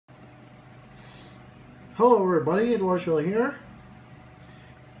Hello everybody, Eduardo A here.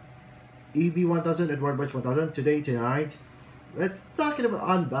 EB1000, Eduardo Boys 1000. Tonight, let's talk about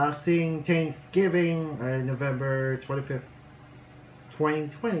unboxing Thanksgiving, November 25th,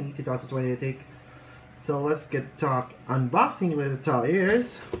 2020, I think. So let's get talk unboxing with the top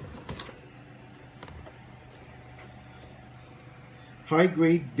is high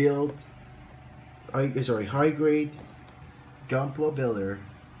grade Gunpla builder.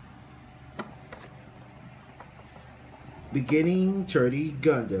 Beginning 30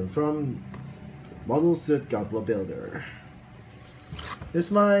 Gundam from Model Set Gunpla Builder. This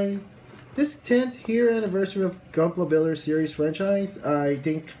 10th year anniversary of Gunpla Builder series franchise. I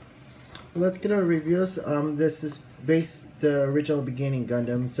think let's get our reviews. This is based the original beginning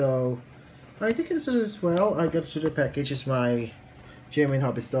Gundam, so I think it's as well. I got to the package. It's my gem and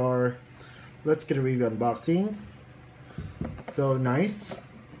hobby store. Let's get a review unboxing. So nice.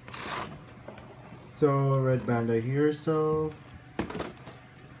 So red banda here, so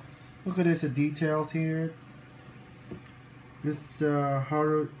look at this, the details here. This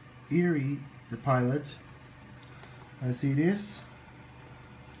Haru Eri, the pilot. I see this.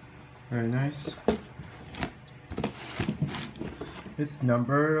 Very nice. It's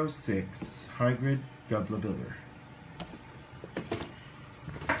number 06, high grade Gunpla builder.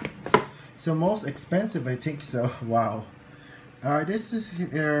 So most expensive, I think so. Wow. This is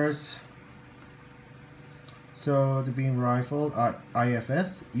there's. So the beam rifle,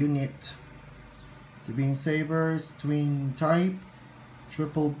 IFS unit, the beam sabers, twin type,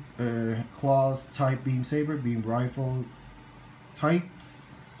 triple claws type beam saber, beam rifle types.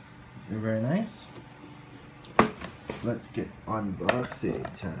 They're very nice. Let's get unboxing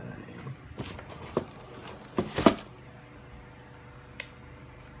time.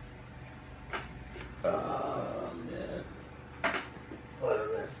 Oh man, what a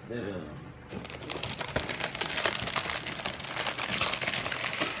mess now.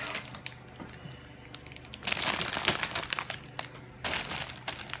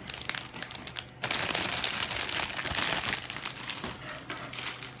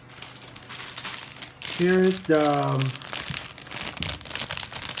 Here's the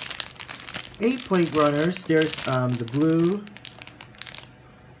 8 plate runners. There's the blue.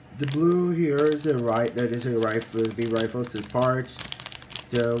 The blue here is a that is a rifle. The big rifles, the parts,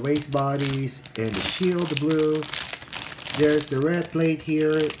 the waist bodies, and the shield. The blue. There's the red plate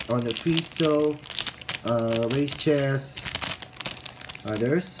here on the feet. So waist, chest.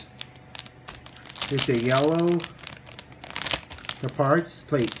 There's the yellow. The parts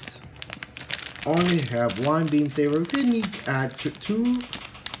plates. Only have one beam saber. We didn't need to add two.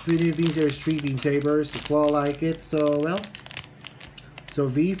 We need beam sabers, 3 beam sabers. The claw like it. So well. So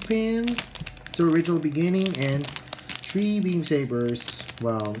V pin. So original beginning and 3 beam sabers.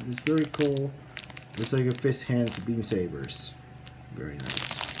 Wow, it's very cool. It's like a fist hands beam sabers. Very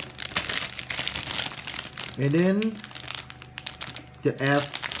nice. And then the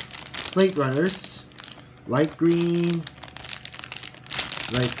F plate runners, light green.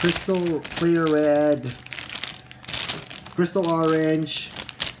 Like crystal clear red, crystal orange,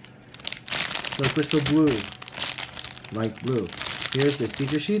 or crystal blue, light blue. Here's the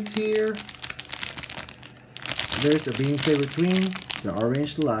sticker sheets here. There's a beam saber between the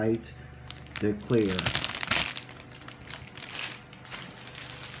orange light, the clear.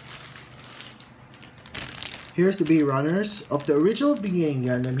 Here's the B runners of the original beginning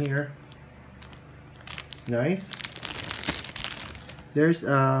Gundam here. It's nice. There's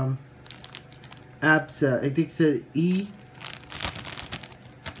abs, I think it's a E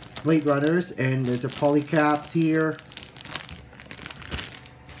plate runners, and there's a polycaps here.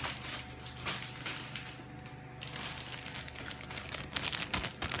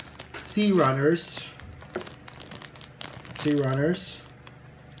 C runners. The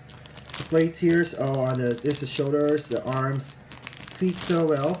plates here. So on there's the shoulders, the arms, feet. So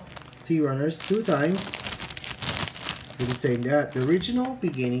well, C runners 2 times. It's saying that the original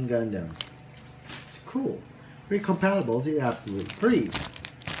beginning Gundam. It's cool. Very compatible. It's absolutely free.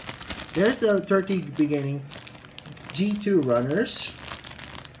 There's a 30 beginning G2 runners.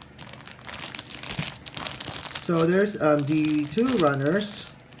 So there's D2 runners.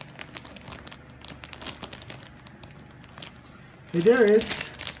 And there is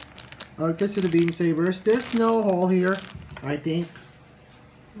guess to the beam sabers. There's no hole here, I think.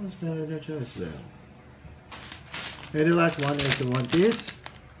 What's better than just well. And the last one is the one is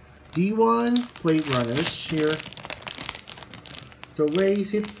D1 plate runners here. So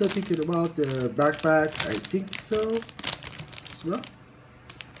waist, hips, something to about the backpack, I think so as well.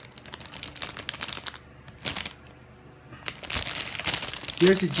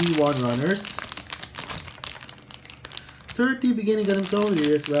 Here's the G1 runners. 30 beginning Gundam Soldier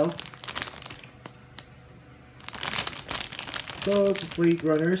here as well. So it's fleet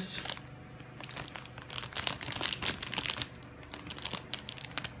runners.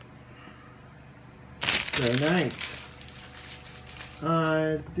 Very nice.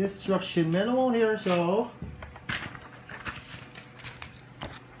 Destruction manual here, so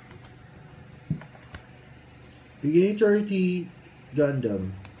beginning 30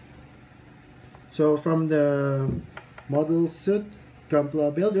 Gundam. So from the model suit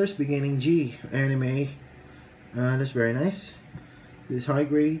Gunpla builders, beginning G anime. That's very nice. This high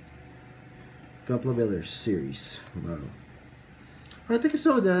grade Gunpla builders series. Wow. I think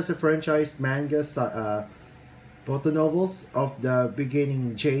so. There's a franchise manga, photo novels of the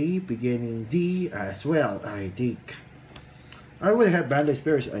beginning J, beginning D as well. I think I would have Bandai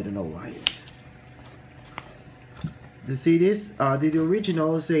Spirits. I don't know why. To see this, the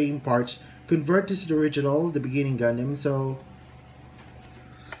original same parts convert this to the original, the beginning Gundam. So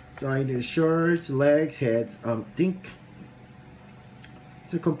I need shirts, legs, heads. Think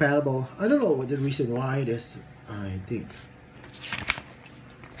so compatible. I don't know what the reason why it is. I think.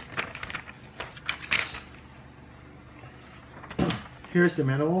 Here's the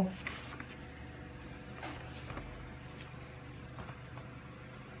manual.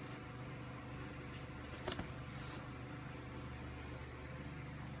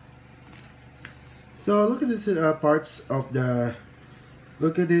 So look at this parts of the.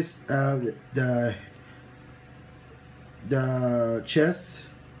 Look at this the chest.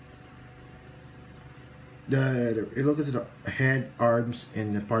 Look at the head, arms,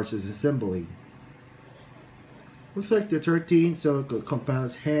 and the parts of the assembly. Looks like the 13, so it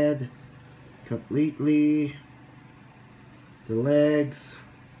compounds head completely, the legs,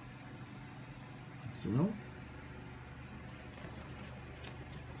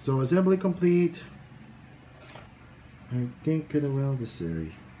 so assembly complete. I think well the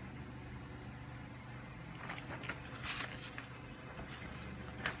series.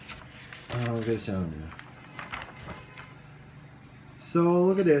 I'll get it down there. So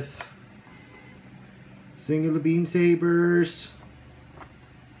look at this. Singular beam sabers,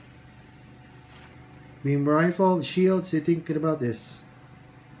 beam rifle, shields. You thinking about this?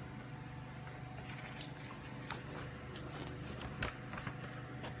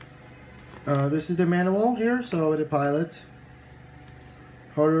 This is the manual here. So the pilot,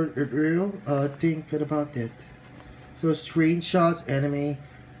 horror real. Thinking about that. So screenshots, anime,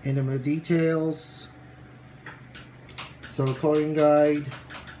 animal details. So coloring guide.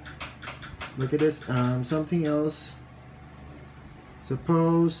 Look at this, something else.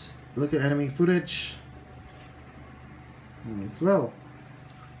 Suppose, look at anime footage as well.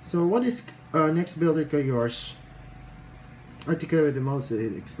 So what is next builder of yours? I think the most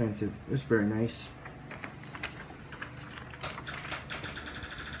expensive. It's very nice.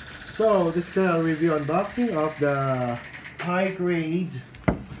 So this is a review unboxing of the high grade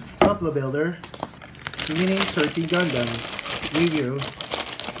Gunpla builder beginning 13 Gundam review.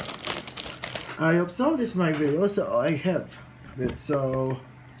 I hope so. This is my video, so I have it. So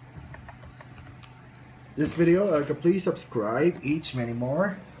this video, please subscribe. Many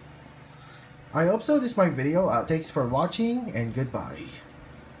more. I hope so. This is my video. Thanks for watching and goodbye.